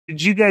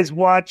Did you guys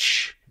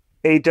watch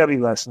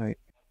AEW last night?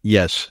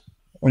 Yes.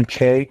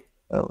 Okay.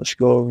 Let's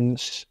go over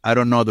this. I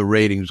don't know the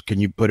ratings. Can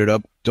you put it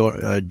up,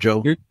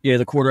 Joe? Yeah,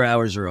 the quarter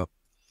hours are up.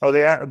 Oh,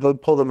 they'll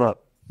pull them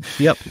up.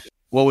 Yep.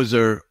 What was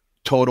their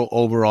total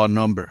overall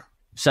number?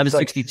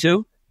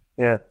 762?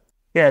 Yeah.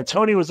 Yeah,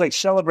 Tony was like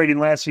celebrating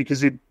last week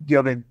because they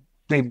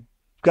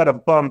got a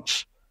bump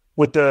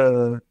with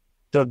the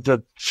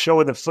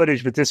showing the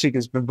footage, but this week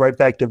has been right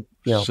back to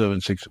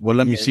 7-6. Well,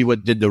 let me see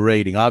what did the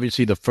rating.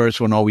 Obviously, the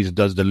first one always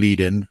does the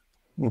lead-in.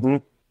 Mm-hmm.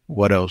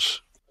 What else?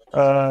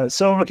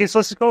 So let's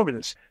just go over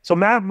this. So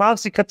Matt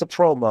Moxley cut the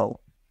promo,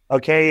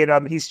 okay,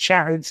 and he's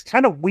chatting. It's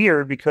kind of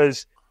weird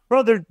because,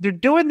 bro, they're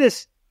doing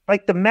this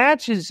like the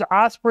match is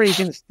Ospreay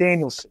against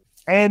Danielson,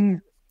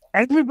 and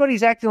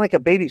everybody's acting like a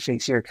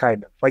babyface here,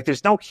 kind of like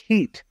there's no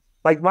heat.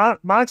 Like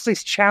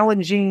Moxley's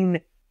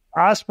challenging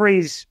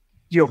Ospreay's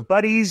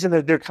buddies, and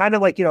they're kind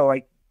of like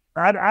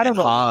I don't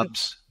know.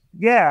 Hobbs.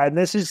 Yeah, and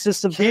this is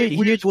just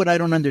Here's what I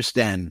don't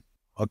understand.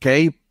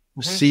 Okay,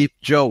 see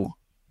Joe.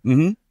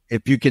 Mm-hmm.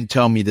 If you can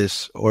tell me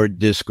this or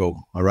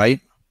Disco, all right,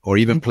 or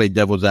even play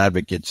devil's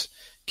advocates,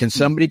 can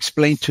somebody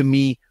explain to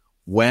me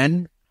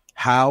when,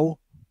 how,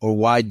 or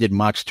why did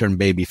Mox turn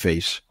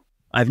babyface?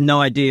 I have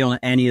no idea on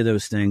any of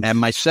those things. And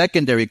my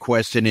secondary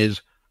question is,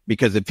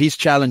 because if he's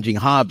challenging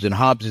Hobbs and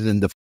Hobbs is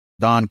in the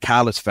Don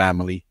Callis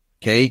family,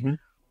 okay,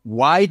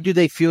 why do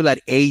they feel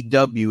at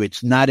AEW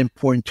it's not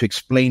important to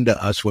explain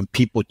to us when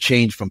people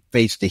change from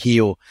face to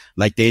heel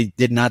like they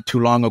did not too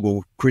long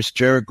ago, Chris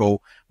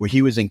Jericho, where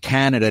he was in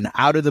Canada and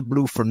out of the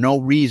blue for no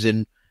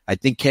reason, I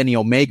think Kenny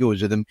Omega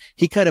was with him,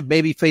 he cut a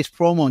babyface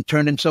promo and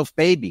turned himself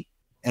baby.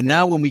 And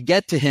now when we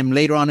get to him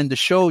later on in the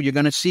show, you're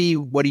going to see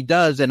what he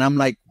does. And I'm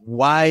like,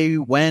 why,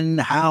 when,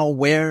 how,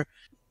 where?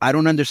 I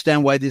don't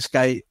understand why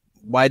they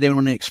don't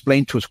want to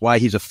explain to us why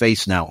he's a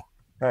face now.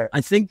 Right.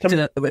 I think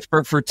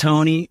for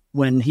Tony,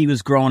 when he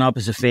was growing up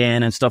as a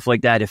fan and stuff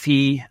like that, if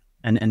he,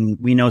 and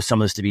we know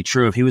some of this to be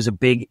true, if he was a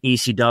big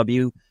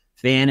ECW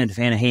fan and a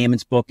fan of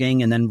Heyman's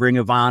booking and then Ring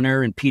of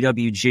Honor and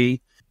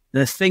PWG,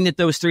 the thing that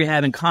those three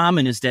have in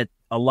common is that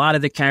a lot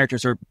of the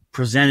characters are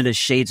presented as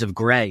shades of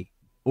gray,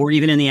 or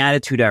even in the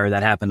Attitude Era,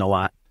 that happened a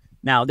lot.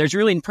 Now, there's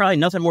really probably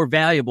nothing more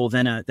valuable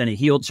than a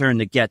heel turn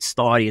that gets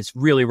the audience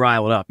really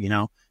riled up,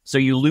 So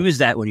you lose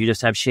that when you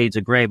just have shades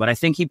of gray. But I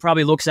think he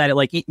probably looks at it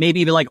like maybe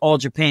even like All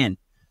Japan.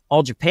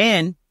 All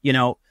Japan,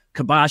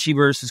 Kobashi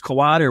versus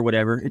Kawada or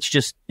whatever. It's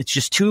just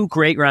two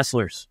great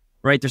wrestlers,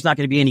 right? There's not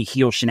going to be any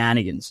heel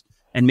shenanigans.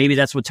 And maybe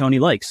that's what Tony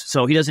likes.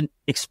 So he doesn't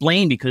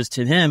explain because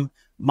to him,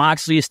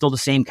 Moxley is still the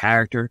same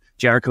character.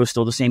 Jericho is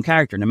still the same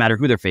character, no matter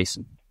who they're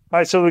facing. All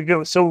right, so we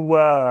go.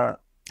 So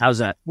how's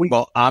that?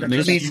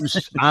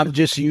 I'm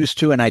just used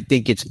to, and I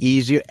think it's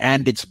easier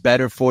and it's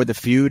better for the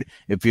feud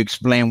if you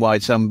explain why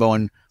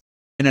someone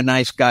in a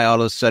nice guy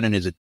all of a sudden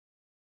is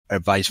or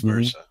vice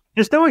versa.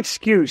 There's no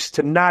excuse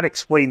to not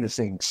explain the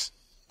things.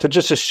 To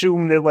just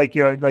assume that,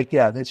 you're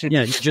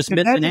just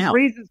missing out.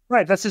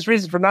 Right, that's his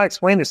reason for not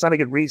explaining. It's not a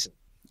good reason.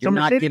 You're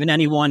not giving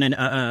anyone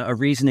a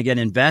reason to get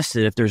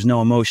invested if there's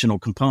no emotional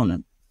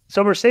component.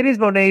 So Mercedes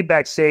Moné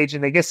backstage,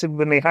 and I guess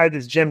when they hired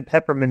this Jen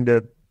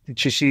Pepperman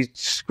she's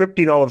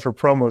scripting all of her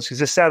promos because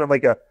this sounded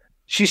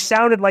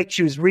like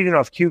she was reading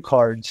off cue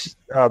cards.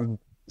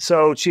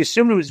 So she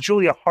assumed it was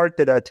Julia Hart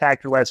that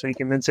attacked her last week,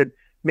 and then said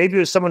maybe it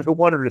was someone who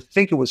wanted her to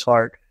think it was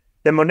Hart.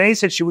 Then Moné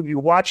said she would be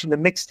watching the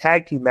mixed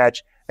tag team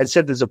match and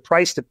said there's a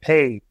price to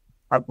pay.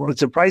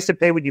 It's a price to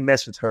pay when you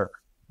mess with her.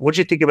 What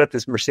do you think about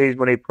this Mercedes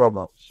Moné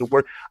promo? So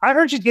I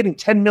heard she's getting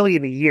 $10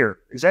 million a year.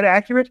 Is that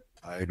accurate?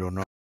 I don't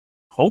know.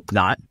 Hope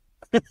not.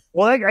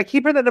 Well, I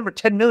keep hearing that number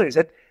 $10 million. Is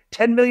that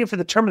 $10 million for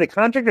the term of the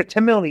contract or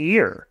 $10 million a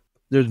year?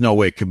 There's no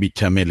way it could be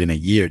 $10 million a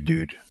year,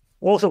 dude.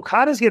 Well, so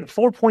Okada's getting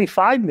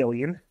 $4.5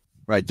 million.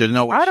 Right. There's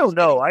no way. I don't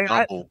know.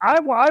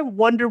 I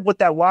wonder what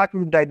that locker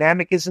room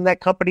dynamic is in that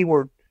company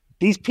where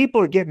these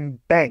people are getting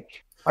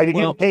bank. They're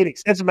getting paid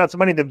extensive amounts of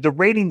money. The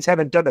ratings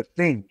haven't done a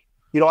thing.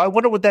 I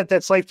wonder what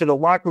that's like for the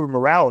locker room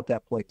morale at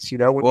that place.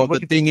 Well,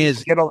 the thing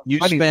is,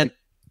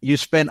 you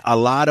spent a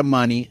lot of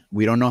money.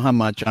 We don't know how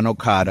much on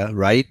Okada,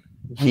 right?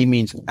 Mm-hmm. He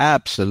means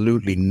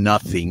absolutely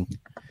nothing.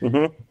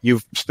 Mm-hmm.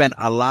 You've spent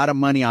a lot of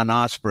money on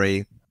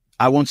Ospreay.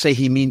 I won't say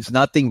he means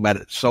nothing,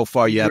 but so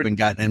far you haven't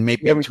gotten, and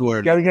maybe too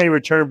early. You haven't got any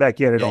return back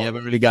yet at all. You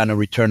haven't really gotten a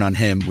return on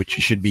him, which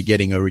you should be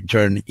getting a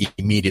return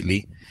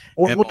immediately.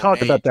 We'll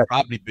talk about that.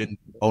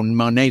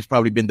 Moné's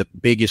probably been the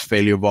biggest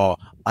failure of all.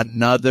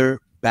 Another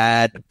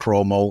bad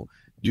promo.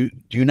 Do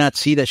you not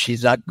see that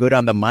she's not good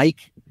on the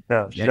mic?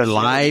 No, she's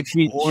live.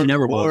 She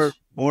never was.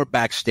 Or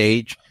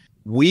backstage.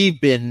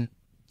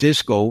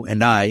 Disco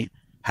and I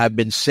have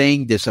been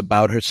saying this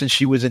about her since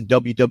she was in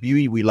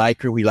WWE. We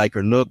like her. We like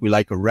her look. We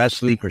like her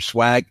wrestling, her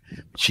swag.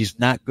 She's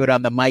not good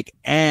on the mic,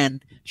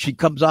 and she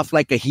comes off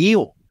like a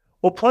heel.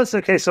 Well, plus,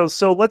 okay,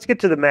 so let's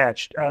get to the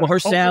match. Her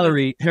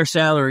salary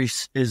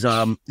is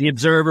the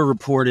Observer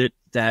reported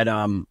that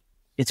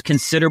it's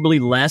considerably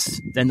less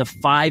than the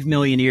 $5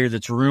 million a year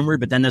that's rumored,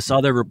 but then this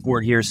other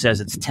report here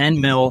says it's $10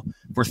 million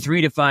for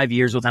 3 to 5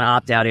 years with an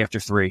opt out after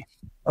 3.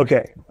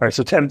 Okay. All right.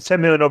 So 10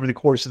 million over the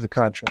course of the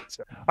contract.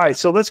 So, all right.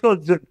 So let's go.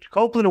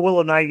 Copeland and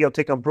Willow Nightingale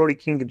take on Brody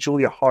King and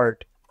Julia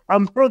Hart.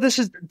 Bro,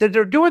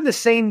 they're doing the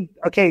same.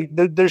 Okay.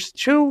 There's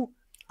two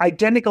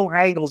identical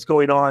angles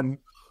going on,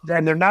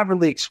 and they're not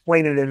really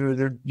explaining it, or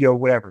they're,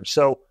 whatever.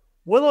 So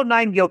Willow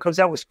Nightingale comes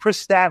out with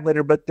Chris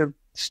Statlander, but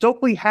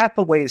Stokely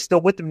Hathaway is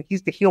still with them.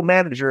 He's the heel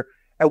manager,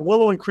 and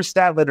Willow and Chris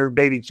Statlander are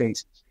baby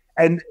faces.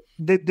 And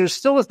there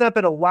still has not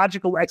been a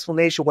logical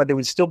explanation why they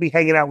would still be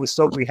hanging out with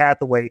Stokely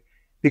Hathaway,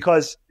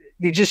 because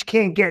you just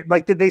can't get,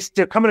 like,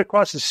 they're coming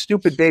across as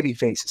stupid baby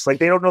faces. Like,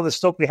 they don't know that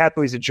Stokely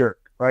Hathaway's a jerk,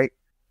 right?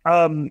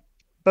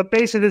 But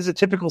basically, there's a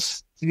typical,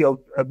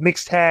 a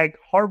mixed tag.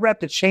 Hart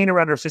wrapped a chain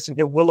around her fist and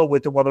hit Willow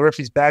with it while the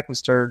referee's back was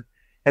turned.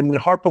 And then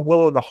Hart put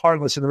Willow in the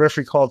Heartless, and the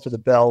referee called for the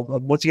bell.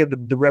 Once again,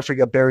 the referee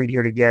got buried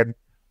here again.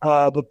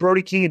 But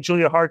Brody King and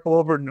Julia Hart go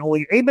over in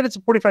only 8 minutes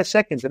and 45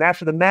 seconds. And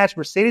after the match,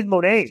 Mercedes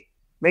Moné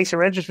makes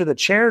her entrance with a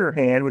chair in her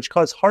hand, which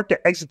caused Hart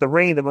to exit the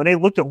ring. Then Moné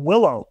looked at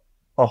Willow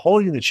while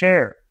holding the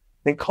chair.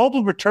 Then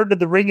Copeland returned to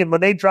the ring, and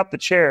Moné dropped the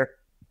chair.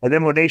 And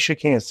then Moné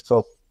shook hands.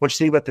 So what do you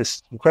think about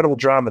this incredible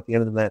drama at the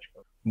end of the match?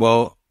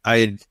 Well,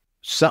 I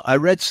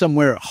read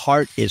somewhere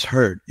Hart is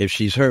hurt. If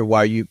she's hurt,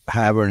 why you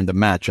have her in the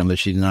match unless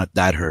she's not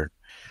that hurt?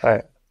 All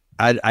right.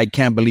 I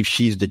can't believe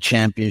she's the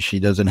champion. She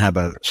doesn't have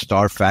a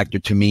star factor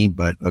to me,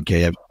 but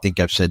okay, I think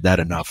I've said that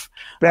enough.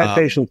 Bad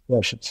facial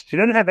expressions. She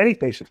doesn't have any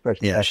facial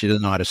expressions. Yeah, she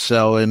doesn't know how to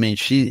sell. I mean,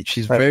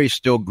 she's very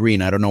still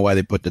green. I don't know why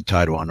they put the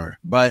title on her.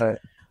 But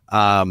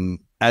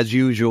as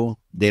usual,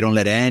 they don't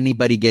let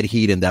anybody get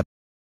heat, and that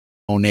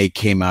Moné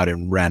came out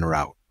and ran her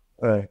out.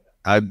 Right.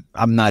 I'm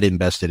not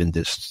invested in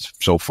this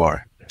so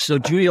far. So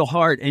Julia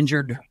Hart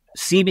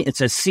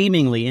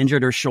seemingly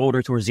injured her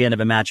shoulder towards the end of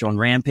a match on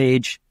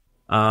Rampage.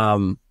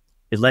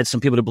 It led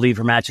some people to believe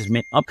her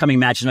upcoming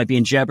matches might be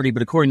in jeopardy,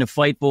 but according to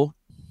Fightful,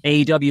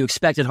 AEW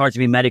expected Hart to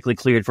be medically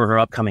cleared for her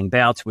upcoming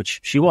bouts, which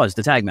she was,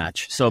 the tag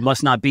match. So it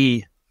must not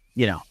be,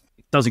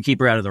 doesn't keep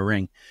her out of the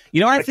ring.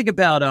 You know what I think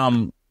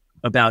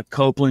about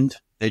Copeland?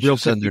 They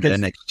just under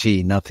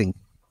NXT, nothing.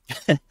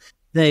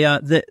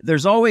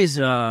 There's always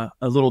a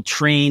little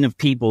train of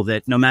people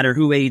that no matter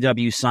who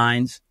AEW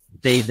signs,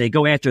 they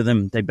go after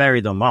them, they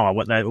bury them.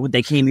 Oh,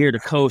 they came here to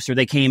coast, or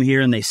they came here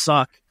and they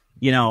suck.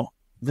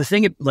 The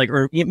thing,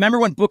 remember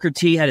when Booker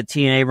T had a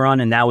TNA run,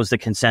 and that was the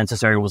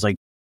consensus area was like,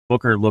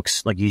 Booker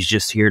looks like he's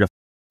just here to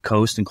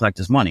coast and collect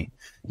his money,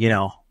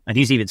 and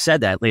he's even said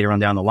that later on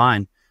down the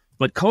line.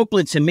 But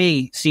Copeland, to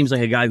me, seems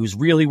like a guy who's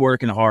really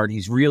working hard.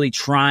 He's really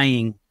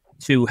trying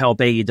to help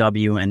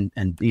AEW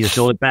and either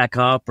build it back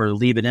up or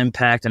leave an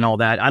impact and all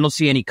that. I don't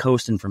see any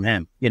coasting from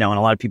him, and a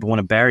lot of people want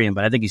to bury him,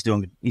 but I think he's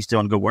doing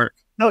good work.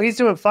 No, he's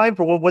doing fine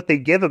for what they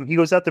give him. He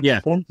goes out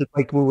there performs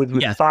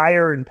with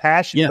fire and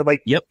passion. Yeah. But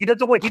he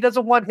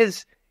doesn't want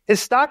his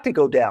stock to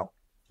go down.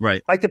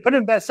 Right. Like, to put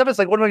him best stuff, it's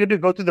like, what am I going to do?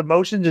 Go through the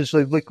motions and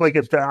just look like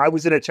if I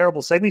was in a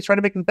terrible segment? He's trying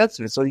to make the best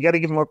of it. So you got to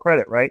give him more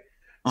credit, right?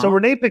 So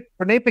Renee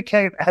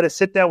Paquette had a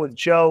sit down with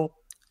Joe.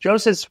 Joe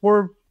says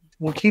Swerve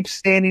will keep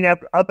standing up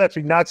after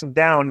he knocks him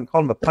down and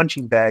call him a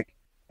punching bag.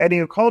 And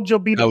he called Joe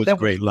Beat. That was a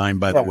great line,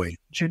 by the way.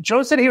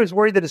 Joe said he was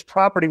worried that his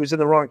property was in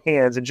the wrong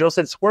hands. And Joe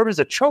said Swerve is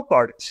a choke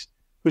artist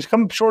who's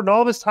come short in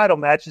all of his title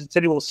matches, and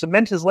said he will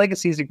cement his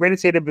legacy as the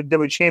greatest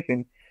AEW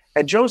champion.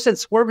 And Joe said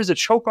Swerve is a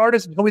choke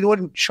artist, and he'll be the one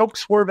who chokes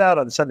Swerve out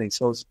on Sunday.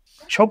 So it's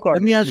choke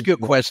artist. Let me ask you a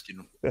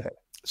question.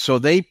 So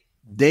they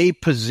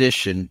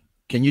position.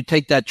 Can you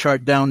take that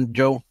chart down,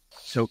 Joe?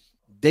 So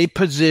they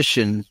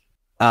position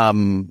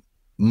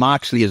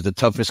Moxley as the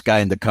toughest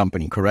guy in the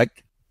company,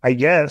 correct? I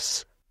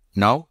guess.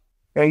 No?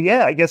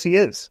 Yeah, I guess he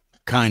is.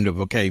 Kind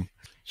of, okay.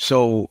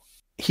 So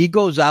he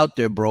goes out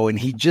there, bro, and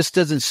he just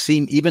doesn't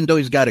seem, even though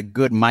he's got a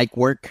good mic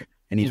work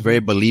and he's very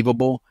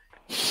believable,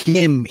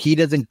 he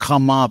doesn't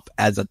come up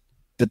as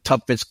the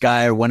toughest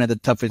guy or one of the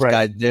toughest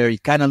guys there. He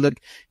kind of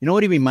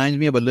what he reminds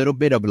me of a little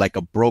bit of, like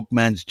a broke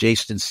man's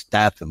Jason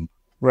Statham.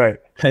 Right.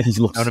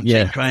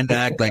 Trying to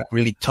act like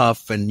really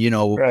tough and,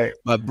 right.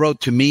 But bro,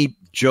 to me,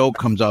 Joe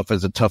comes off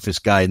as the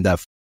toughest guy in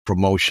that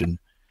promotion.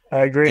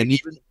 I agree. And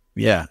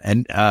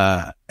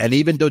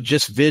even though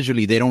just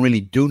visually they don't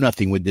really do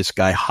nothing with this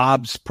guy,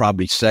 Hobbs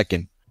probably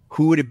second.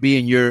 Who would it be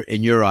in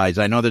your eyes?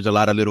 I know there's a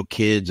lot of little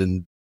kids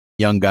and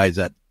young guys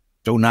that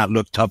do not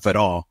look tough at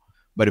all.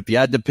 But if you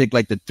had to pick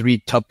like the three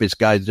toughest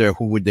guys there,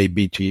 who would they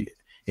be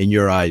in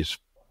your eyes?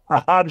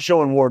 Hobbs,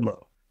 Joe, and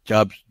Wardlow.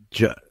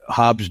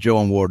 Hobbs,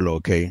 Joe, and Wardlow.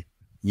 Okay,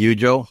 you,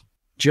 Joe?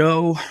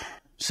 Joe,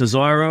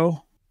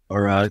 Cesaro,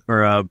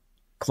 or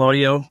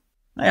Claudio.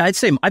 I'd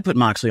say I put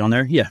Moxley on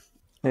there. Yeah.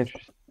 All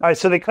right,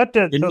 so they cut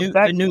the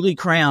newly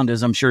crowned,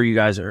 as I'm sure you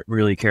guys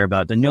really care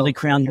about, the newly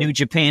crowned New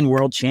Japan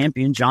World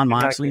Champion, Jon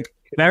Moxley.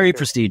 Very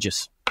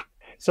prestigious.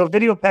 So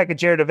video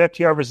package aired of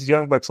FTR versus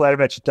Young Bucks ladder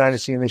match at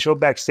Dynasty, and they showed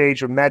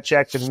backstage with Matt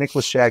Jackson and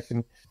Nicholas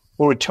Jackson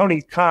were with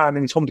Tony Khan,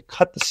 and he told him to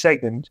cut the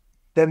segment.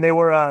 Then they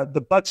were the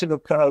Bucks and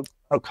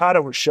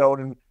Okada were shown,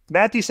 and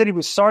Matthew said he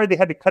was sorry they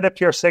had to cut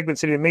FTR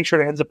segments, and he made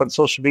sure it ends up on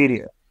social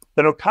media.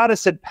 Then Okada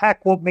said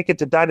Pac won't make it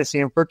to Dynasty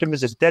and referred to him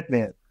as a dead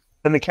man.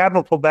 Then the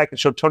camera pulled back and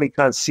showed Tony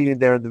Khan seated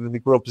there in the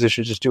grill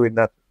position, just doing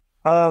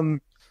nothing.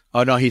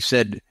 Oh no, he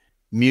said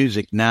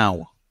music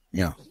now.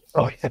 Yeah.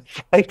 Oh, yeah,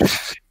 right.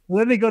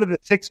 Then they go to the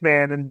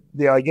 6-man,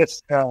 and I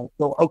guess so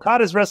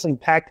Okada's wrestling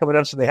Pac coming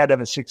up, so they had to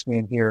have a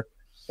 6-man here,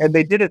 and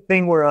they did a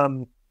thing where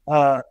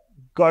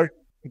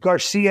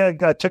Garcia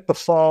took the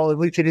fall. At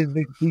least he didn't.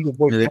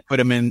 They put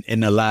him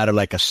in a ladder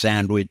like a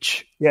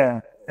sandwich.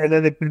 Yeah, and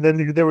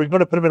then they were going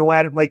to put him in a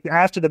ladder like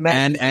after the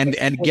match.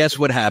 And guess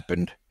what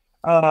happened?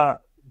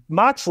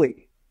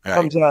 Moxley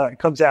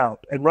comes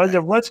out and runs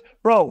and runs.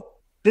 Bro,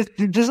 this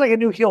is like a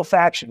new heel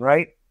faction,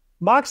 right?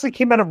 Moxley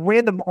came out and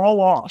ran them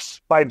all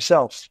off by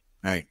himself.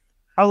 Right.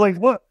 I was like,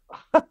 what?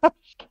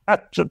 I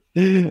don't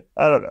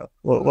know.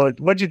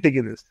 What'd you think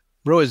of this?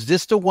 Bro, is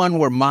this the one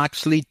where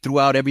Moxley threw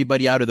out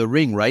everybody out of the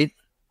ring, right?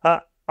 Oh,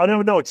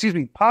 no, excuse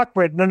me. Pac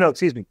ran, no,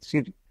 excuse me.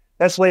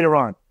 That's later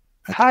on.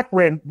 Pac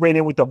ran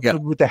in with the hammer.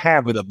 With a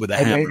hammer,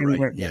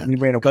 right? Yeah.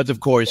 Because, of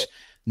course,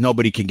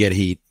 nobody can get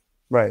heat.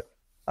 Right.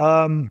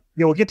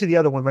 We'll get to the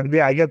other one. But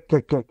yeah, I get.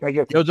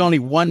 There was only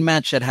one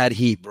match that had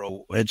heat,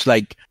 bro. It's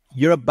like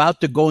you're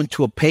about to go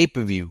into a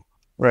pay-per-view.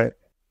 Right.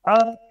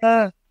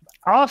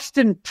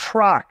 Austin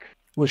Prock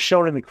was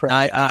shown in the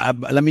crowd.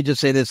 Let me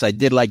just say this. I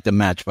did like the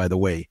match, by the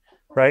way.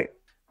 Right.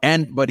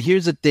 But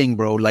here's the thing,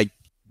 bro. Like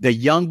the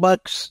Young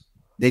Bucks,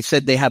 they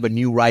said they have a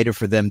new writer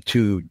for them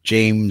too,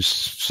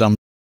 James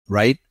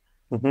right?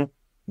 Mm-hmm.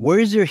 Where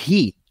is their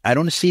heat? I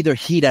don't see their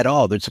heat at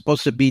all. They're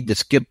supposed to be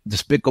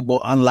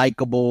despicable,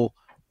 unlikable.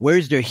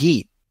 Where's their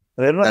heat?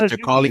 They're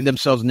calling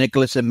themselves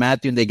Nicholas and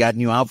Matthew, and they got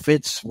new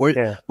outfits. But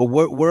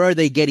where are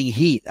they getting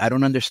heat? I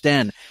don't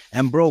understand.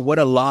 And bro, what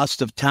a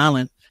loss of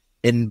talent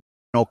in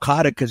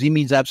Okada, because he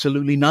means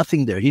absolutely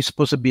nothing there. He's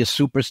supposed to be a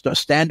superstar,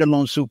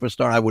 standalone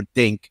superstar, I would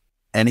think.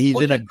 And he's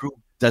in a group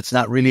that's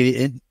not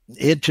really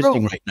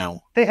interesting right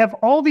now. They have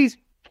all these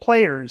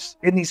players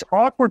in these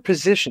awkward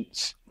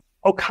positions.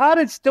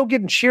 Okada's still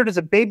getting cheered as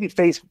a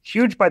babyface,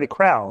 huge by the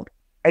crowd.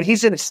 And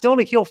he's still in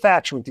a heel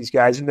faction with these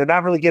guys, and they're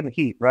not really getting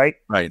heat, right?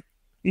 Right.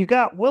 You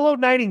got Willow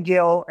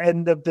Nightingale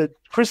and the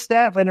Chris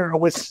Statlander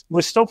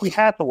with Stokely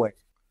Hathaway.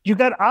 You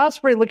got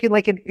Ospreay looking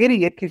like an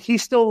idiot because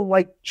he's still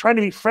like trying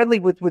to be friendly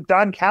with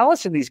Don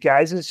Callis and these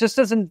guys. And it just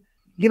doesn't,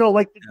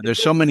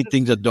 there's so many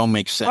things that don't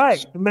make sense.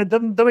 Right.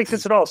 Don't make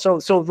sense at all. So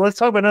let's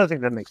talk about another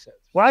thing that makes sense.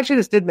 Well, actually,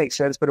 this did make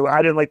sense, but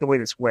I didn't like the way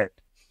this went.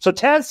 So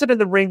Taz stood in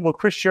the ring with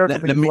Chris Jericho.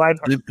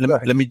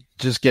 Let me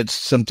just get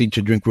something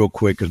to drink real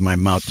quick because my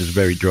mouth is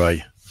very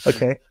dry.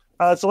 Okay.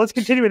 So let's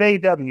continue with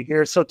AEW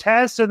here. So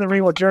Taz stood in the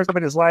ring while Jericho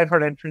made his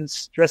Lionheart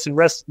entrance, dressed in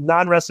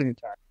non-wrestling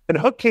attire. And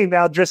Hook came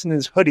out dressed in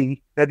his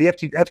hoodie that had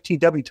the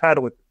FTW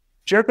title with him.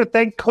 Jericho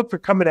thanked Hook for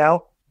coming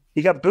out.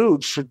 He got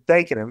booed for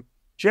thanking him.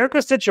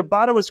 Jericho said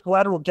Shibata was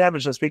collateral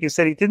damage last week and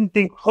said he didn't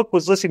think Hook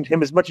was listening to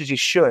him as much as he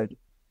should.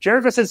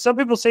 Jericho said some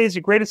people say he's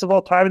the greatest of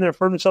all time and they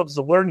refer to themselves as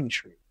a learning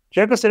tree.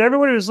 Jericho said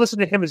everyone who's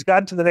listened to him has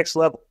gotten to the next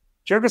level.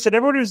 Jericho said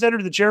everyone who's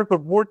entered the Jericho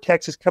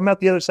vortex has come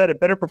out the other side a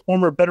better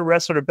performer, a better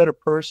wrestler, a better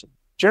person.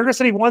 Jericho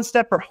said he wants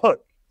that for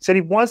Hook. He said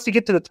he wants to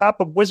get to the top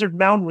of Wizard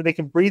Mountain where they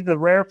can breathe the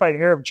rarefied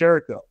air of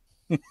Jericho.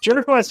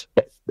 Jericho asked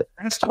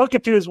Hook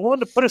if he was willing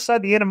to put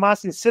aside the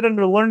animosity and sit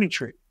under the learning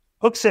tree.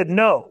 Hook said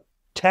no.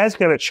 Taz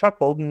kind of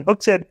chuckled, and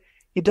Hook said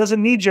he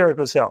doesn't need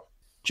Jericho's help.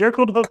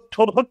 Jericho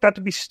told Hook not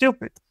to be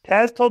stupid.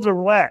 Taz told him to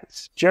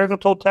relax. Jericho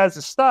told Taz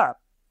to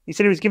stop. He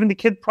said he was giving the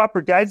kid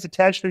proper guidance that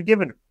Taz should have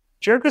given him.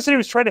 Jericho said he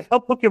was trying to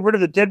help Hook get rid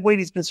of the dead weight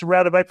he's been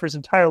surrounded by for his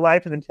entire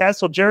life, and then Taz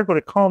told Jericho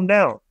to calm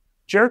down.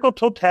 Jericho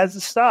told Taz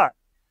to stop.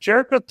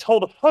 Jericho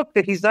told Hook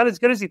that he's not as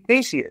good as he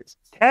thinks he is.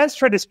 Taz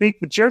tried to speak,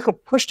 but Jericho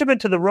pushed him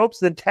into the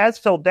ropes, and then Taz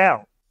fell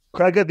down.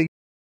 I got the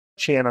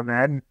chant on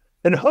that. And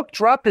then Hook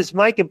dropped his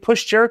mic and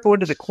pushed Jericho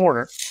into the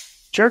corner.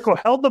 Jericho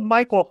held the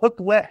mic while Hook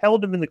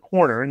held him in the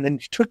corner, and then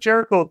told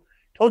Jericho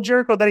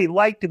that he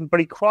liked him, but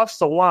he crossed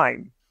the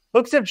line.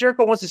 Hook said if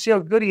Jericho wants to see how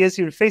good he is,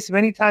 he would face him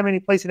anytime, any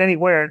place, and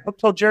anywhere. And Hook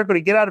told Jericho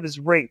to get out of his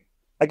ring.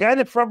 A guy in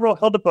the front row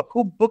held up a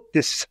 "Who booked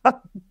this?"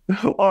 while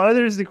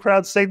others in the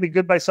crowd sang the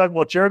goodbye song.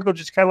 While Jericho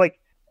just kind of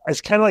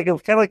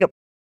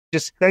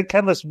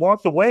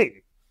walked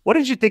away. What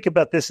did you think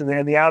about this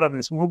and the out of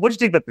this? What did you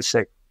think about this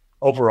thing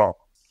overall?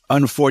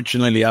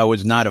 Unfortunately, I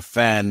was not a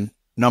fan.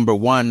 Number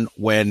one,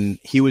 when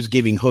he was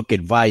giving Hook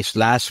advice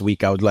last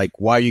week, I was like,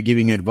 why are you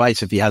giving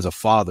advice if he has a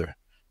father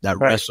that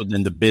wrestled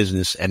in the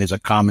business and is a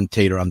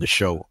commentator on the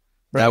show?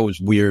 Right. That was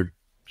weird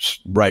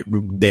right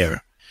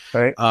there.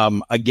 Right.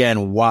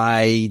 Again,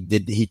 why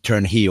did he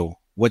turn heel?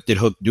 What did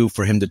Hook do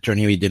for him to turn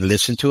heel? He didn't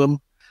listen to him.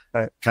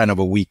 Right. Kind of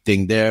a weak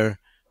thing there.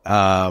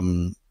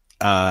 Problem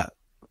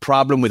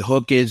with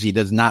Hook is he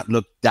does not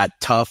look that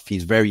tough.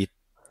 He's very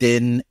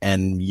thin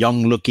and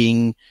young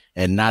looking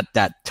and not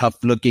that tough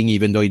looking,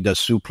 even though he does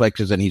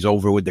suplexes and he's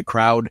over with the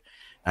crowd.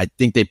 I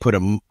think they put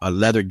a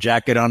leather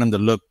jacket on him to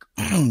look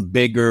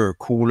bigger or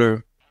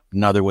cooler.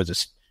 Neither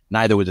was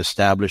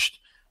established.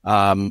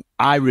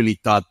 I really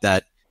thought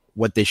that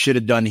what they should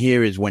have done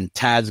here is when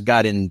Taz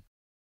got in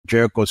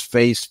Jericho's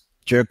face,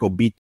 Jericho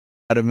beat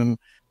out of him.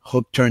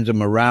 Hook turns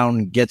him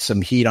around, gets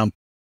some heat on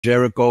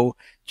Jericho.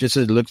 Just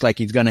as it looks like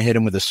he's going to hit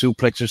him with a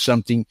suplex or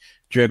something.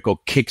 Jericho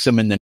kicks him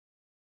in the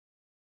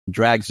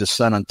drags the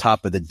son on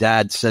top of the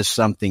dad, says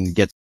something,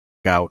 gets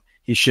out.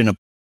 He shouldn't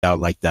have out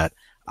like that.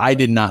 I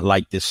did not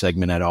like this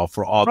segment at all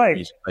for all the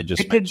reasons I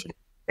just mentioned.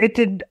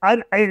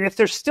 If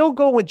they're still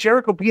going with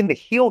Jericho being the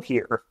heel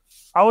here,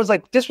 I was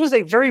like, this was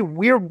a very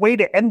weird way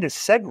to end this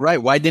segment.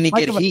 Right. Why didn't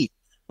he get heat?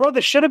 Bro,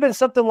 there should have been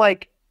something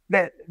like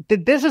that.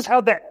 This is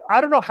how that,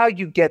 I don't know how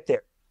you get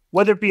there,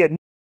 whether it be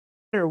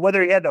or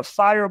whether he had a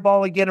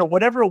fireball again or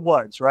whatever it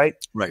was, right?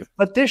 Right.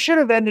 But this should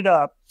have ended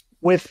up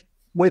with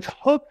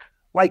Hook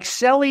like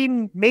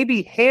selling,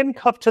 maybe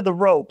handcuffed to the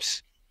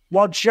ropes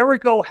while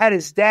Jericho had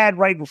his dad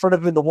right in front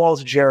of him in the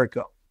walls of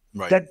Jericho.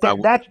 Right.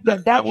 That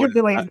should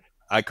be like,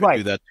 I could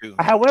do that too.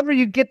 However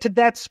you get to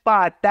that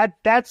spot,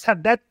 that's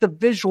the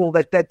visual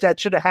that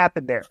should have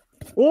happened there,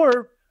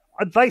 or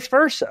vice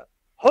versa.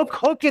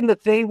 Hook in the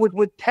thing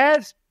with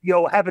Taz,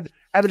 having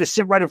to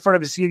sit right in front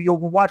of his,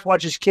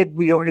 watch his kid,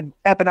 and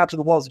tapping out to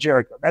the walls of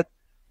Jericho.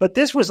 But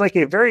this was like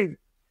a very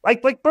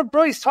like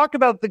bro, he's talking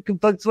about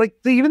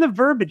even the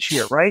verbiage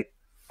here, right?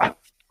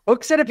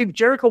 Hook said if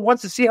Jericho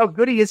wants to see how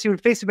good he is, he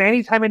would face him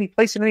anytime, any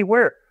place, and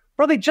anywhere.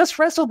 Bro, they just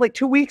wrestled like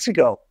 2 weeks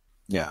ago.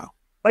 Yeah.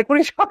 Like, what are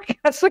you talking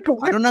about? Like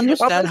I don't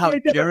understand how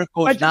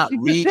Jericho's not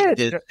reading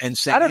this and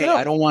saying, hey,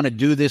 I don't want to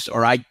do this,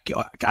 or I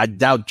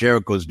doubt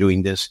Jericho's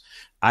doing this.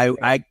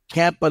 I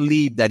can't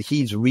believe that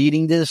he's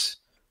reading this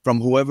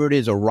from whoever it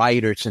is, a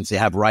writer, since they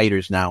have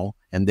writers now,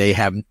 and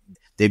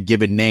they've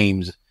given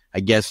names. I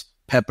guess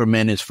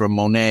Peppermint is for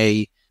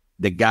Monet.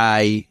 The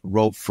guy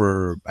wrote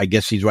for, I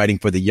guess he's writing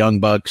for the Young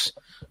Bucks.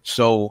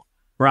 So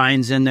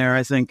Brian's in there,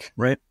 I think,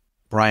 right?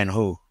 Brian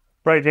who?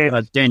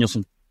 Brian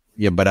Danielson.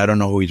 Yeah, but I don't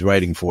know who he's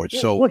writing for.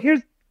 So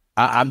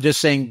I'm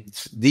just saying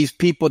these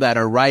people that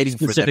are writing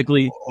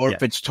specifically, for them, or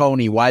if it's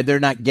Tony, why they're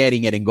not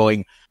getting it and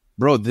going,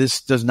 bro,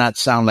 this does not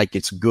sound like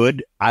it's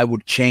good. I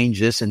would change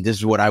this, and this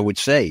is what I would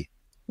say.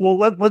 Well,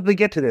 let me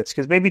get to this,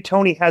 because maybe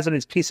Tony has on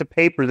his piece of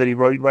paper that he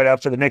wrote right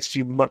after the next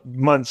few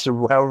months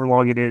or however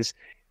long it is.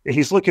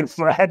 He's looking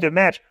for a head to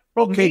match.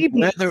 Bro, okay,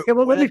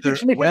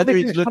 whether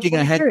he's looking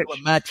ahead to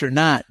a match or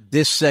not,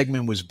 this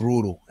segment was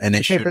brutal, and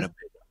it shouldn't have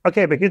been.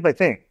 Okay, but here's my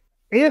thing.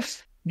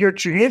 If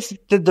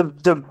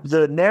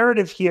the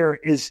narrative here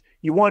is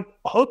you want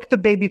Hook the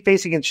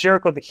babyface against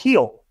Jericho the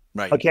heel,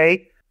 right?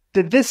 Okay,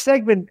 this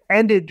segment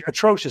ended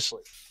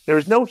atrociously. There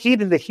was no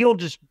heat, and the heel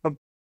just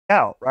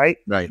out, right?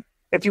 Right.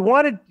 If you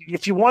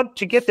want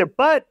to get there,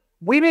 but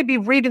we may be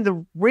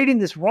reading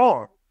this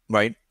wrong,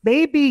 right?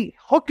 Maybe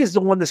Hook is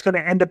the one that's going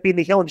to end up being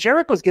the heel, and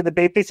Jericho's getting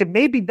the babyface, and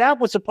maybe that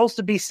was supposed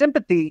to be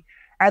sympathy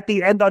at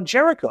the end on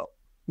Jericho.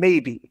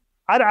 Maybe.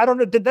 I don't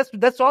know.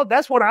 That's all.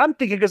 That's what I'm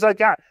thinking, because I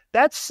got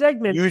that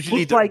segment.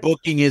 Usually the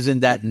booking isn't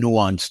that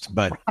nuanced,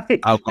 but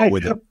I'll go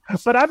with it.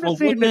 But I'm just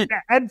saying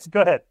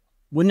go ahead.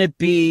 Wouldn't it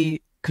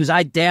be, because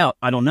I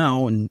don't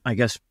know, and I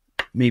guess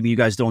maybe you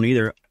guys don't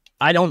either.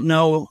 I don't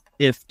know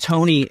if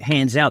Tony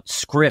hands out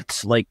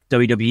scripts like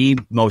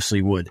WWE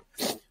mostly would.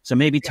 So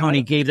maybe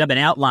Tony gave them an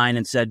outline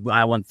and said, well,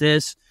 I want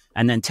this,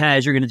 and then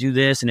Taz, you're going to do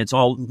this, and it's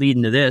all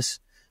leading to this.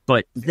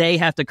 But they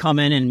have to come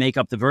in and make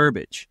up the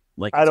verbiage.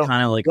 Like, it's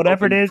kind of like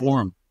whatever it is.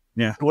 Form.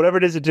 Yeah. Whatever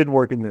it is, it didn't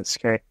work in this,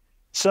 okay?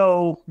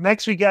 So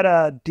next we got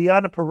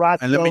Deonna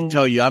Purrazzo. And let me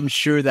tell you, I'm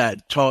sure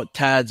that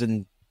Taz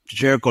and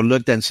Jericho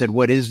looked and said,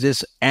 what is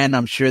this? And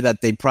I'm sure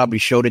that they probably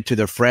showed it to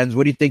their friends.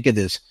 What do you think of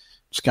this?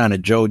 It's kind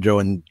of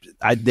JoJo, and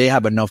they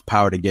have enough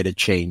power to get it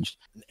changed.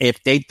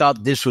 If they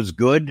thought this was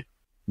good,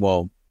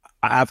 well,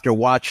 after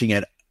watching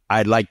it,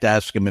 I'd like to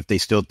ask them if they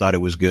still thought it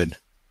was good.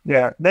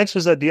 Yeah. Next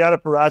was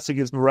Deonna Purrazzo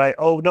against Mariah.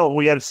 Oh, no,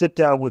 we had to sit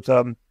down with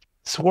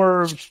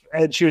Swerve,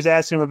 and she was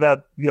asking him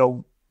about,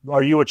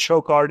 are you a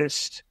choke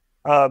artist?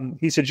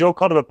 He said Joe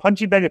called him a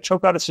punching bag, a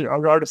choke artist,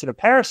 and a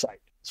parasite.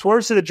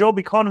 Swerve said that Joe will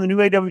be calling him the new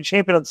AEW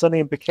champion on Sunday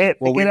in Piquet.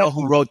 Well, we know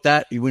who wrote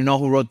that. We know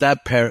who wrote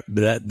that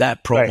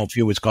promo for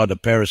you was called a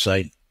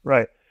parasite.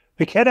 Right.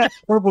 Piquet asked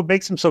Swerve what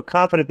makes him so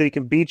confident that he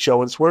can beat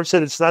Joe, and Swerve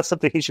said it's not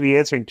something he should be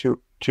answering to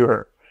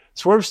her.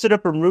 Swerve stood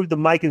up and removed the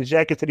mic and his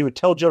jacket, said he would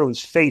tell Joe to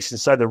his face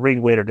inside the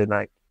ring later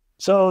tonight.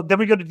 So then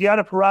we go to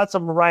Deonna Purrazzo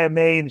and Mariah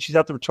May, and she's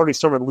out there with Toni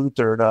Storm and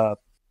Luther. And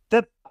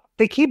that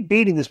they keep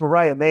beating this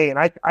Mariah May, and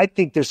I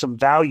think there's some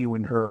value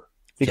in her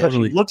because she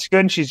looks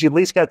good, and she's at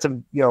least got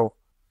some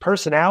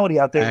personality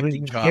out there.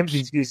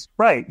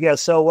 Right, yeah.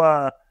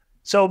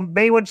 So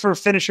May went for a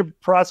finisher.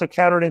 Purrazzo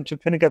countered into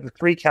pinning, got the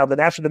 3 count. Then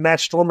after the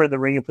match, Stormer in the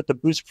ring and put the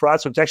boost.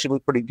 Purrazzo, which actually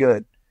looked pretty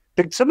good.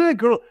 Some of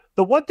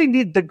the one thing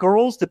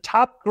the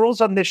top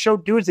girls on this show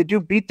do is they do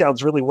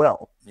beatdowns really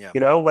well. Yeah.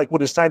 Like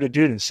when it's time to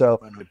do this. So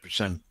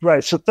 100%.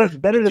 Right. So that's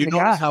better than the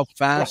guy. How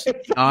fast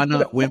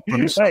Anna went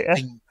from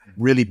something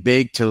really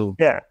big to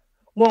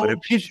Well,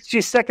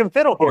 she's second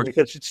fiddle here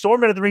because she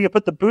stormed into the ring and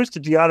put the boost to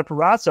Deonna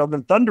Purrazzo, and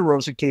then Thunder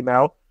Rosa came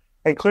out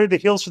and cleared the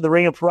heels for the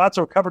ring, and Purrazzo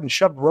recovered and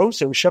shoved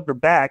Rosa and shoved her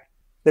back.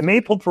 Then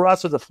May pulled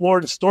Purrazzo to the floor,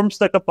 and Storm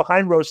stuck up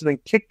behind Rosa and then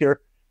kicked her.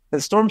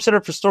 Then Storm set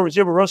her for Storm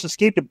Zero, but Rosa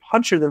escaped and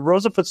punched her. Then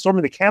Rosa put Storm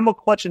in the camel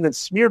clutch and then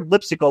smeared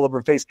lipstick all over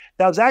her face.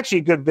 That was actually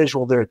a good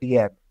visual there at the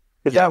end.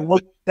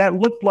 Because that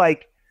looked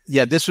like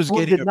Yeah, this was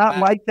getting did her not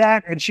back. like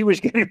that, and she was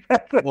getting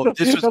back. Well,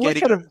 this was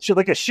getting her, she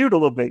like a shoot a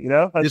little bit, you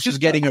know. this was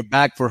getting her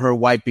back for her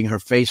wiping her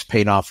face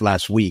paint off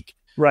last week.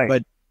 Right.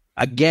 But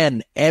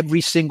again,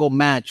 every single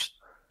match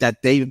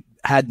that they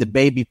had the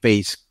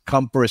babyface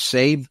come for a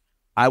save,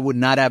 I would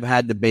not have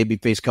had the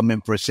babyface come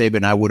in for a save,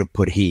 and I would have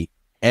put heat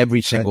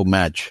every single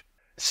match.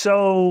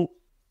 So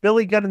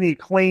Billy Gunn and the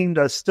Acclaimed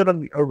stood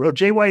on the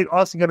Jay White,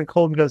 Austin Gunn, and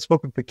Colton Gunn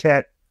spoke with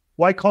Paquette.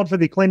 White called for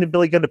the Acclaimed and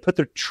Billy Gunn to put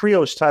their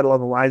trios title on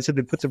the line, so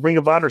they put the Ring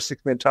of Honor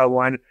 6-man title on the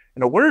line,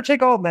 and a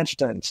winner-take-all match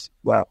times.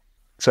 Wow,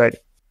 exciting.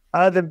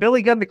 Then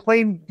Billy Gunn, the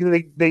Acclaimed,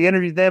 they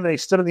interviewed them, and they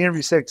stood on the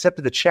interview, said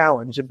accepted the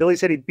challenge. And Billy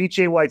said he beat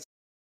Jay White's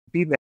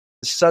his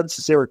sons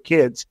since they were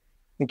kids.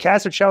 And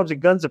Caster challenged the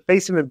Guns to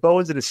face him and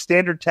Bowens in a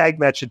standard tag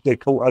match at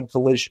on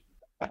Collision.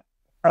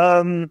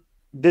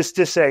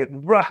 This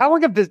angle, how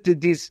long have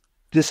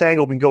this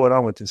angle been going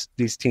on with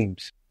these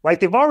teams?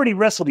 Like, they've already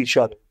wrestled each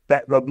other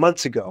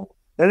months ago.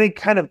 Then they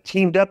kind of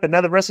teamed up, and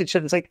now they're wrestling each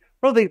other. It's like,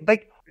 bro,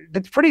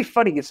 it's pretty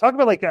funny. It's talking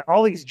about like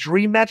all these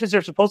dream matches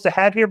they're supposed to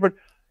have here, but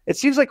it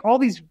seems like all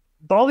these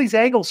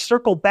angles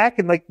circle back,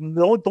 and like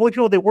the only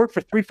people they work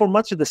for 3-4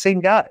 months are the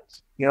same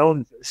guys. You know,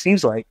 it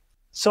seems like.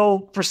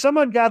 So for some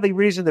ungodly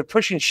reason, they're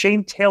pushing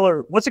Shane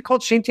Taylor. What's it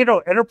called? Shane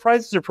Taylor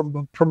Enterprises or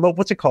promote?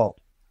 What's it called?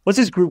 What's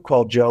his group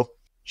called, Joe?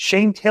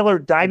 Shane Taylor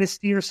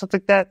Dynasty or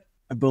something like that?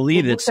 I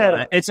believe it's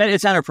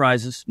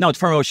Enterprises. No, it's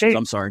Promotions.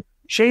 I'm sorry.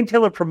 Shane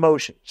Taylor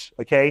Promotions,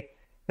 okay?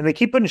 And they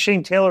keep putting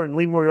Shane Taylor and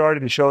Lee Moriarty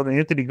to the show, and then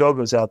Anthony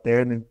Gogo's out there,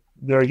 and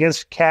they're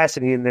against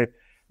Cassidy, and the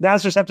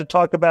announcers have to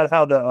talk about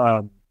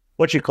how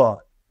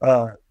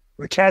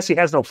Cassidy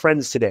has no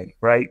friends today,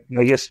 right?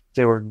 I guess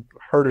they were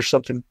hurt or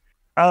something.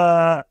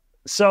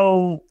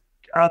 So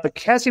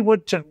Cassidy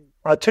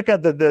took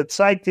out the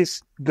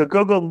sidekicks.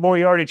 Gogo and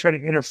Moriarty tried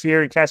to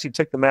interfere, and Cassidy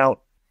took them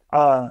out.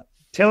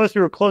 Taylor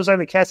threw a clothesline,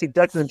 and Cassidy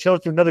ducked, and then Taylor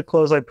threw another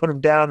clothesline, put him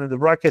down, and the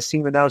Rockcast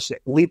team announced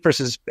Elite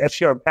versus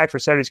FCR and Pac for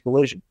Saturday's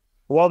Collision.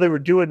 While they were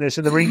doing this,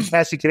 in the ring,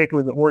 Cassidy connected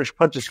with the orange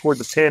punch and scored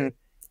the pin.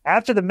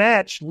 After the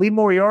match, Lee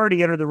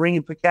Moriarty entered the ring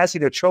and put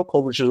Cassidy in a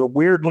chokehold, which is a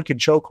weird-looking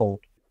chokehold.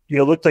 You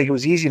know, looked like it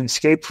was easy to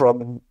escape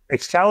from. And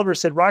Excalibur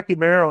said Rocky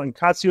Romero and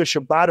Katsuya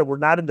Shibata were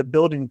not in the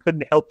building and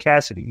couldn't help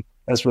Cassidy.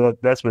 That's when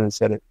it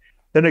said it.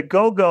 Then a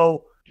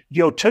Go-Go,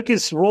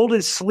 rolled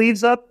his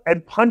sleeves up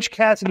and punched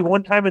Cassidy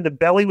one time in the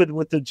belly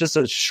with just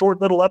a short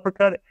little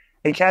uppercut.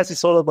 And Cassidy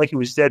sold up like he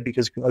was dead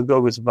because Go-Go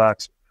was a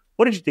boxer.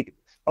 What did you think of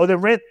this? Oh,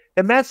 then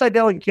Matt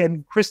Sydal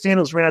and Chris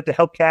Daniels ran out to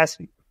help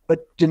Cassidy.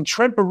 But then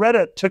Trent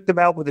Beretta took them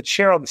out with a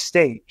chair on the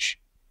stage.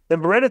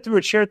 Then Beretta threw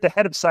a chair at the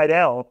head of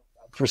Sydal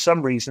for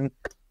some reason.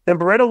 Then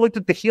Beretta looked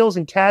at the heels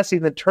and Cassidy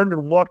and then turned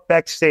and walked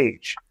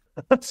backstage.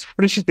 What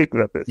did you think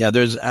about this? Yeah,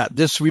 there's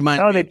this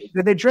reminds me.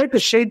 They draped the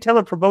Shane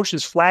Taylor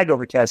Promotions flag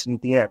over Cassidy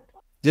at the end.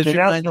 This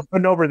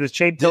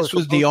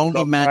was the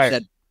only match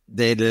that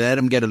they let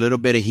him get a little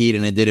bit of heat,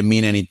 and it didn't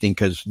mean anything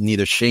because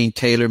neither Shane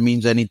Taylor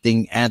means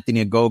anything,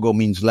 Anthony Ogogo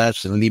means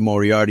less, and Lee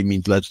Moriarty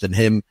means less than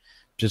him.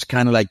 Just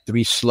kind of like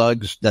three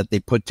slugs that they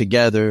put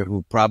together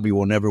who probably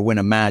will never win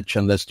a match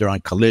unless they're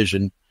on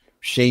Collision.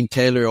 Shane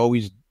Taylor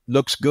always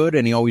looks good,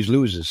 and he always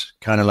loses,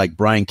 kind of like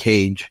Brian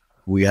Cage,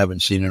 who we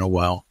haven't seen in a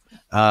while.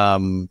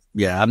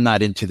 Yeah, I'm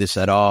not into this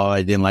at all.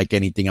 I didn't like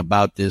anything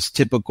about this.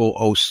 Typical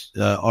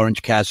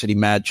Orange Cassidy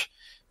match.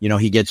 You know,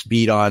 he gets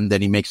beat on,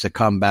 then he makes a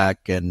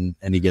comeback, and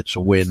he gets a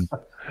win.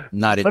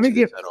 Not into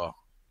this at all.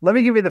 Let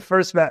me give you the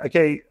first match.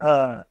 Okay.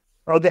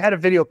 They had a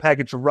video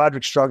package for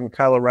Roderick Strong and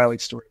Kyle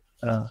O'Reilly's story.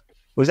 It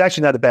was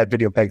actually not a bad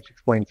video package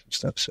explaining some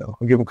stuff, so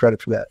I'll give him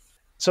credit for that.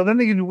 So then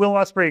they do Will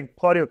Ospreay and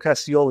Claudio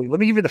Castagnoli.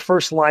 Let me give you the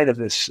first line of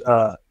this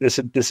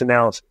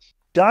analysis.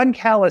 Don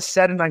Callis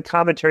said it on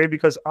commentary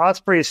because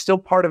Ospreay is still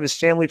part of his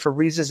family for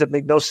reasons that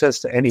make no sense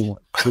to anyone.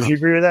 Would you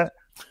agree with that?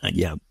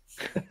 Yeah.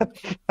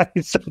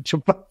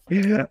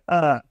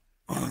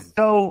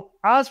 So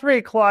Ospreay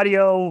and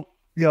Claudio,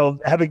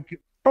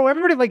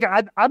 everybody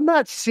I'm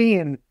not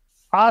seeing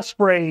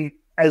Ospreay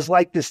as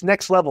like this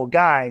next level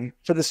guy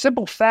for the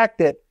simple fact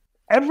that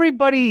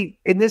everybody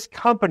in this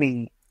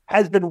company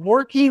has been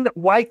working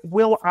like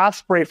Will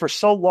Ospreay for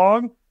so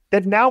long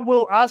that now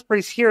Will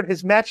Ospreay's here and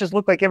his matches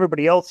look like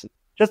everybody else's.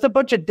 Just a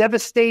bunch of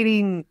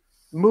devastating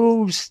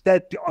moves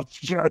that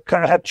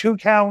kind of have 2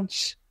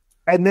 counts.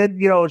 And then,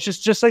 it's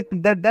just like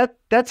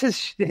that's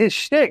his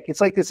shtick.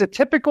 It's like it's a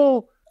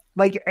typical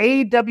like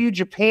AEW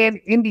Japan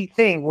indie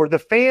thing where the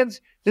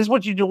fans, this is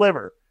what you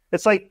deliver.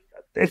 It's like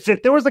if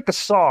there was like a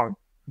song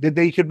that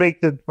they could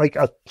make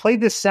play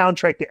this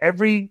soundtrack to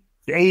every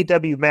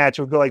AEW match,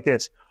 it would go like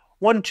this.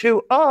 1,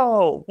 2,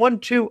 oh, 1,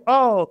 2,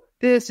 oh,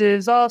 this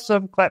is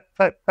awesome. Clap,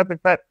 clap, clap,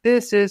 and clap.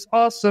 This is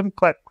awesome.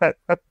 Clap, clap,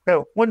 clap,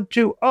 clap. 1,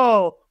 2,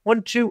 oh,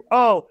 1, 2,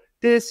 oh,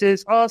 this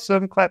is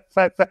awesome. Clap,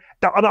 clap, clap.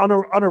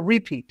 On a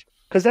repeat.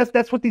 Because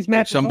that's what these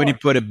matches Somebody are.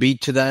 put a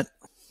beat to that?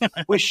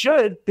 We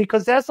should,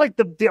 because that's like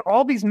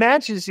all these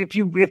matches, if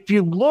you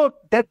look,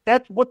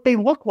 that's what they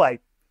look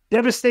like.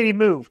 Devastating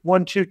move,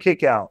 1, 2,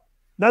 kick out.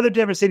 Another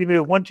devastating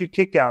move, 1, 2,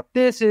 kick out.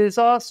 This is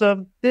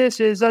awesome.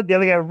 This is the other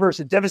guy reverse.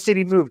 A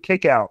devastating move,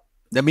 kick out.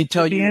 Let me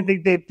tell you. At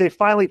the end, they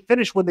finally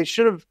finished when they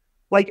should have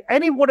Like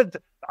any one of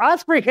the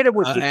Ospreay hit it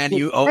with. And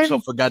you also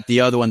forgot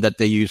the other one that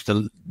they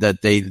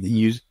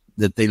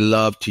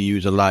love to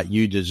use a lot.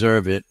 You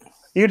deserve it.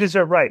 You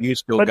deserve right. You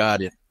still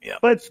got it. Yeah.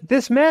 But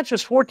this match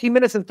was 14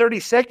 minutes and 30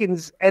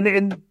 seconds, and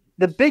in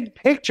the big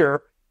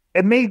picture,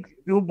 it made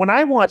when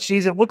I watch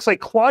these, it looks like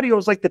Claudio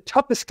is like the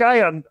toughest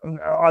guy on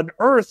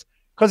earth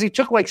because he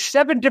took like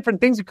 7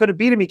 different things that could have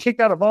beat him. He kicked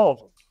out of all of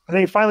them, and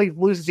then he finally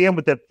loses the end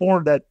with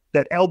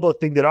that elbow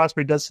thing that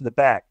Ospreay does to the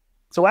back.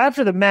 So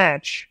after the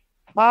match,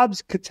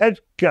 Hobbs,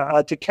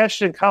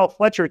 Takeshita, and Kyle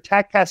Fletcher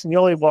attack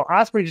Castagnoli while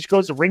Ospreay just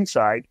goes to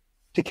ringside.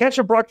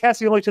 Takeshita brought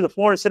Castagnoli to the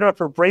floor and set him up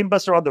for a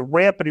brainbuster on the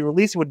ramp, and he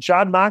released it when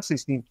John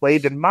Moxley's theme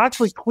played. And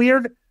Moxley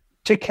cleared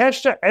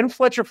Takeshita and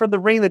Fletcher from the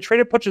ring. The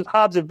traded punches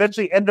Hobbs and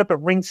eventually ended up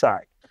at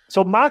ringside.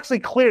 So Moxley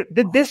cleared.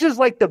 This is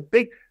like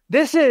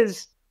this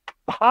is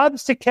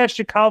Hobbs,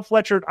 Takeshita, Kyle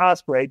Fletcher, and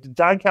Ospreay, the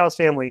Don Callis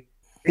family,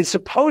 is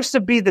supposed to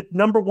be the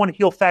number one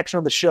heel faction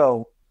on the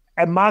show,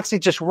 and Moxley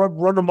just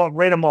ran them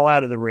all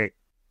out of the ring.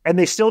 And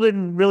they still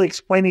didn't really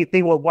explain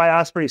anything why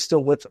Ospreay is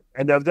still with them.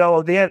 And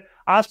though they had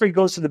Ospreay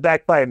goes to the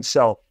back by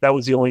himself, that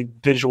was the only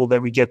visual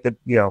that we get.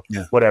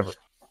 Whatever.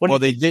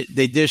 They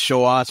did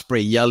show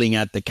Ospreay yelling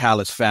at the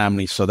Callis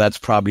family, so that's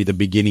probably the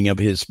beginning of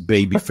his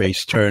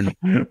babyface turn.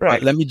 Right.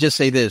 But let me just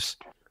say this,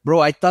 bro.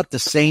 I thought the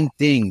same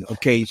thing.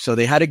 Okay, so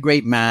they had a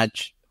great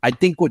match. I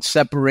think what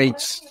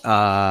separates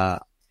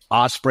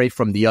Ospreay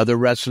from the other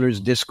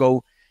wrestlers,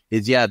 Disco,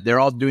 is they're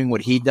all doing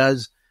what he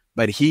does.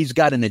 But he's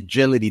got an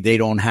agility they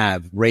don't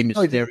have. Rey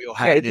Mysterio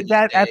had it.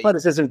 That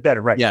athleticism is better,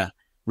 right? Yeah.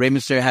 Rey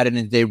Mysterio had it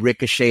in the day.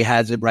 Ricochet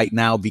has it right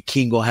now.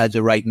 Vikingo has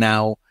it right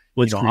now.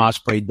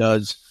 Ospreay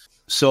does.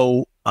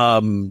 So,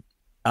 bro,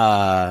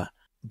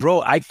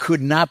 I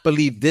could not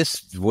believe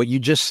this, what you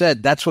just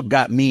said. That's what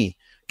got me.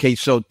 Okay,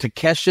 so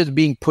Takesha's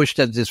being pushed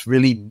as this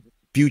really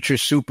future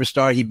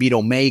superstar. He beat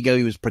Omega.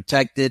 He was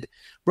protected.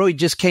 Bro, he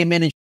just came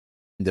in and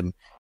him.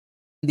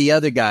 The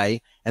other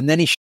guy, and then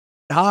he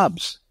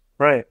Hobbs.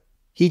 Right.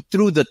 He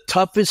threw the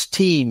toughest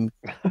team,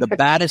 the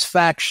baddest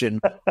faction,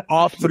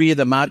 all 3 of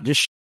them out,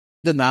 just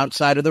them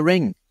outside of the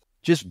ring.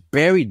 Just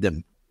buried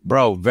them.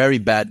 Bro, very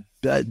bad.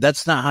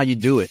 That's not how you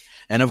do it.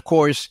 And, of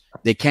course,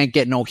 they can't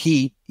get no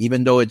heat,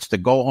 even though it's the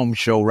go-home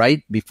show,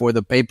 right, before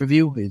the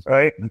pay-per-view.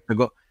 Right.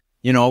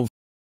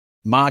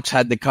 Mox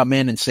had to come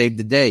in and save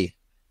the day.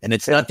 And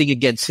it's nothing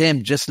against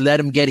him. Just let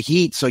him get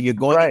heat so you're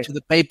going into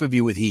the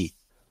pay-per-view with heat.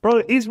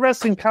 Bro, he's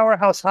wrestling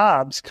Powerhouse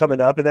Hobbs coming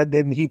up, and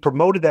then he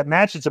promoted that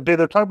match. It's a big.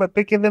 They're talking about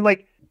picking. Then let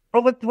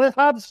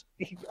Hobbs.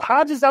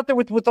 Hobbs is out there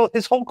with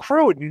his whole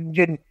crew,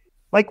 and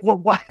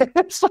why?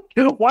 It's like,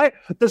 why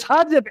does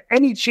Hobbs have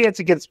any chance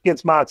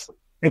against Moxley?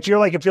 If you're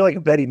like a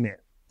betting man,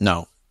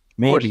 no,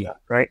 maybe not,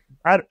 right?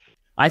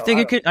 I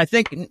think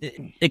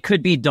it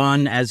could be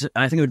done as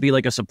I think it would be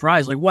like a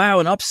surprise, like wow,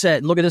 an upset.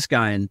 And look at this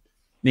guy, and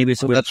maybe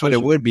it's that's what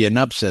it would be, an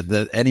upset.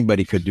 That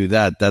anybody could do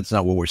that. That's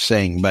not what we're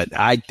saying, but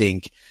I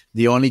think.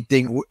 The only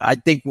thing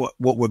what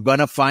we're going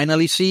to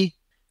finally see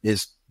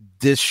is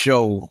this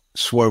show,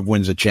 Swerve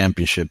wins a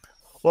championship.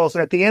 Well,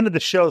 so at the end of the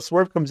show,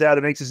 Swerve comes out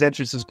and makes his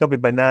entrance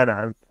accompanied by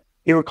Nana.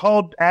 He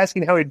recalled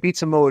asking how he'd beat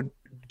Samoa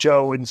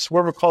Joe, and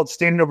Swerve recalled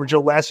standing over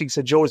Joe last week,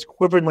 said Joe was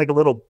quivering like a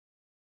little.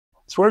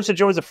 Swerve said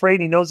Joe was afraid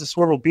and he knows that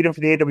Swerve will beat him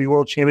for the AEW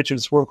World Championship,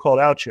 and Swerve called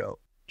out Joe.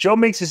 Joe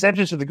makes his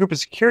entrance with a group of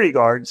security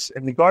guards,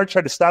 and the guards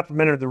tried to stop him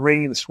entering the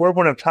ring, and Swerve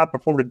went up top,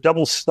 performed a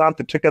double stomp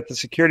that took out the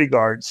security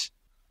guards.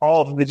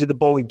 All of them, they did the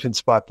bowling pin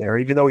spot there,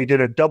 even though he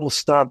did a double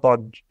stomp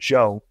on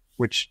Joe,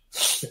 which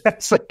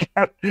that's like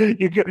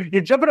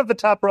you're jumping up the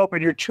top rope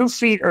and your 2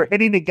 feet are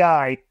hitting the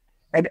guy,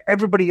 and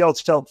everybody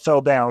else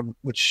fell down,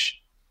 which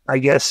I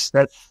guess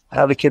that's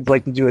how the kids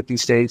like to do it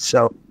these days.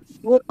 So,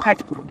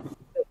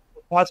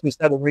 watch me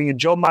start the ring, and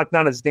Joe mocked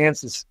Nana's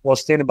dances while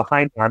standing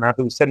behind Nana,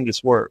 who was heading to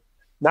Swerve.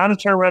 Nana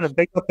turned around and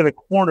backed up in a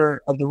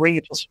corner of the ring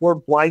until Swerve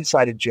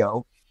blindsided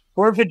Joe.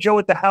 Swerve hit Joe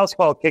with the house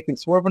call kick and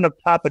Swerve went up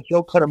top, but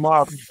Joe cut him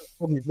off.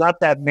 He's not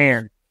that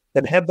man.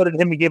 Then headbutted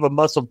him and gave a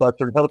muscle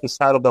buster and held up his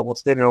title belt while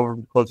standing over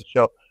him to close the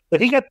show.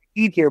 But he got the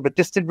heat here, but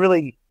this didn't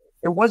really,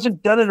 it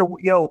wasn't done in a,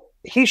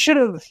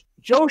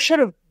 Joe should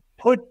have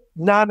put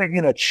Nana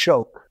in a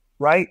choke,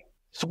 right?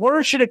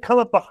 Swerve should have come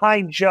up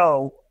behind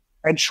Joe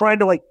and tried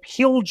to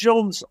peel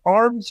Joe's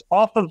arms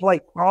off of while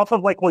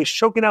he's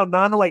choking out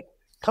Nana,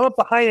 come up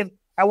behind him.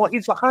 And while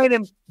he's behind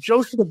him,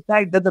 Joe should have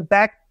bagged the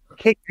back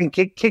kick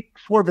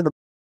Swerve in the,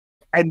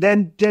 and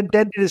then did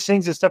his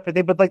things and stuff.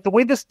 But the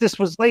way this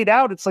was laid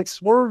out, it's like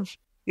Swerve,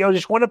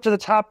 just went up to the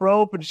top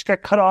rope and just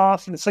got cut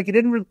off, and it's like he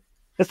didn't really.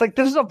 It's like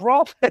this is a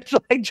brawl. It's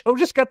like Joe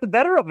just got the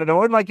better of it. It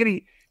wasn't like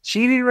any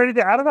cheating or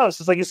anything. I don't know. It's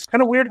just it's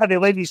kind of weird how they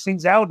lay these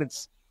things out.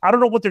 I don't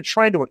know what they're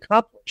trying to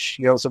accomplish.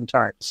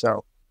 Sometimes.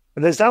 So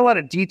there's not a lot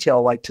of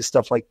detail to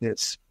stuff like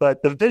this,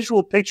 but the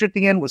visual picture at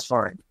the end was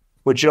fine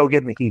with Joe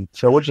getting the heat.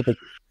 So what'd you think?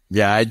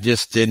 Yeah, I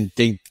just didn't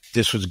think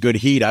this was good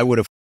heat. I would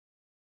have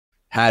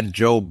had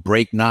Joe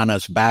break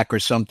Nana's back or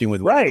something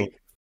with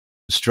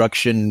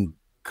construction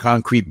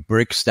concrete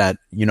bricks that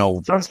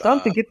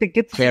to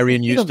get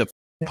Carrion used to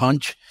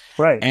punch.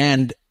 Right.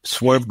 And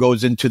Swerve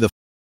goes into the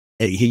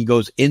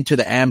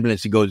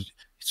ambulance. He goes,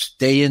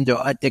 stay in there.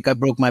 I think I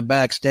broke my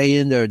back. Stay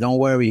in there. Don't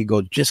worry. He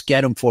goes, just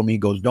get him for me. He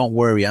goes, don't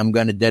worry. I'm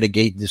going to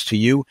dedicate this to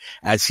you.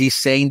 As he's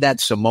saying that,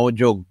 Samoa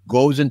Joe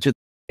goes into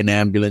an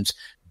ambulance,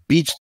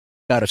 beats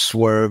out a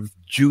swerve,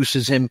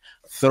 juices him,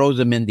 throws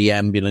him in the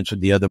ambulance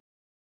with the other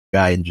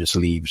guy and just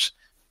leaves.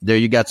 There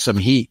you got some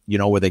heat,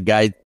 where the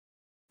guy,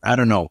 I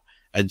don't know.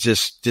 I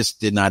just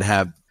did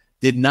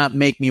not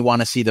make me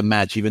want to see the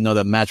match, even though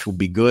the match will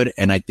be good.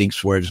 And I think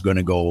Swerve's going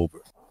to go over.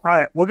 All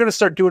right, we're going to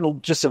start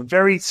doing just a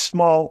very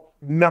small,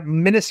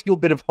 minuscule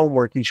bit of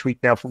homework each week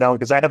now from now on,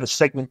 because I have a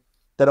segment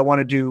that I want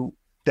to do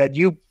that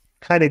you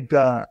kind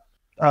of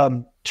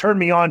turned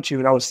me on to,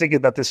 and I was thinking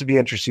about this would be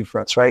interesting for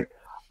us, right?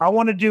 I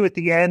want to do at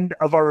the end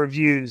of our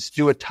reviews,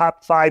 do a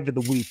top 5 of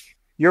the week.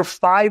 Your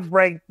 5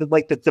 ranked,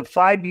 like the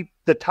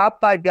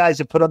top 5 guys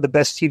that put on the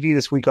best TV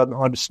this week on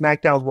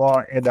SmackDown,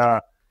 Raw,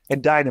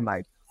 and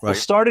Dynamite. Right. We'll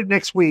start it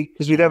next week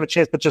because we'd have a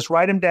chance, but just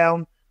write them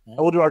down. And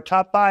we'll do our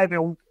top 5,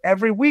 and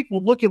every week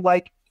we'll look at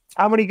like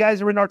how many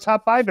guys are in our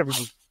top 5 every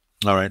week.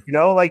 All right,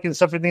 and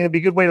stuff. I think it'd be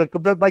a good way.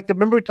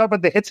 Remember we talked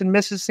about the hits and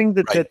misses thing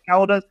that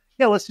Cal does.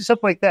 Yeah, let's do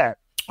something like that.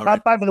 All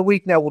top 5 of the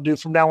week. Now we'll do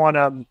from now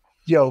on.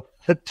 To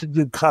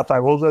the top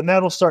 5. Well, then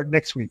that'll start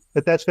next week.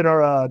 But that's been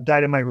our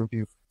Dynamite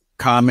review.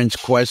 Comments,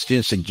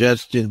 questions,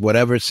 suggestions,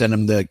 whatever. Send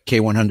them to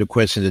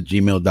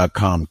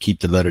k100questions@gmail.com. Keep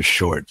the letters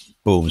short.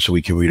 Boom, so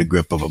we can read a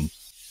grip of them.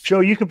 Joe,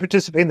 you can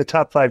participate in the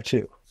top 5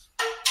 too.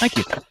 Thank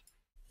you.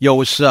 Yo,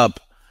 what's up?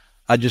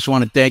 I just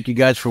want to thank you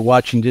guys for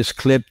watching this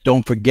clip.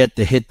 Don't forget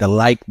to hit the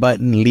like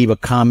button, leave a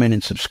comment,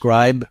 and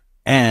subscribe.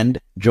 And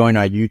join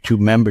our YouTube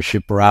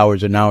membership for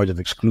hours and hours of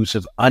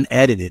exclusive,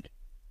 unedited,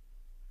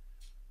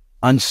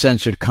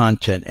 uncensored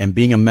content. And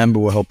being a member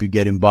will help you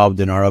get involved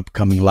in our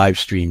upcoming live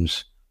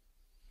streams.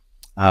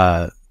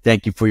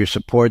 Thank you for your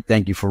support.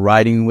 Thank you for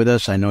riding with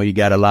us. I know you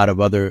got a lot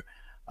of other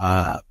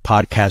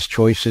podcast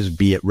choices,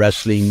 be it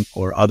wrestling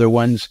or other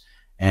ones.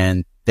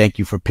 And thank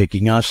you for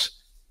picking us.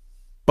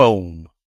 Boom.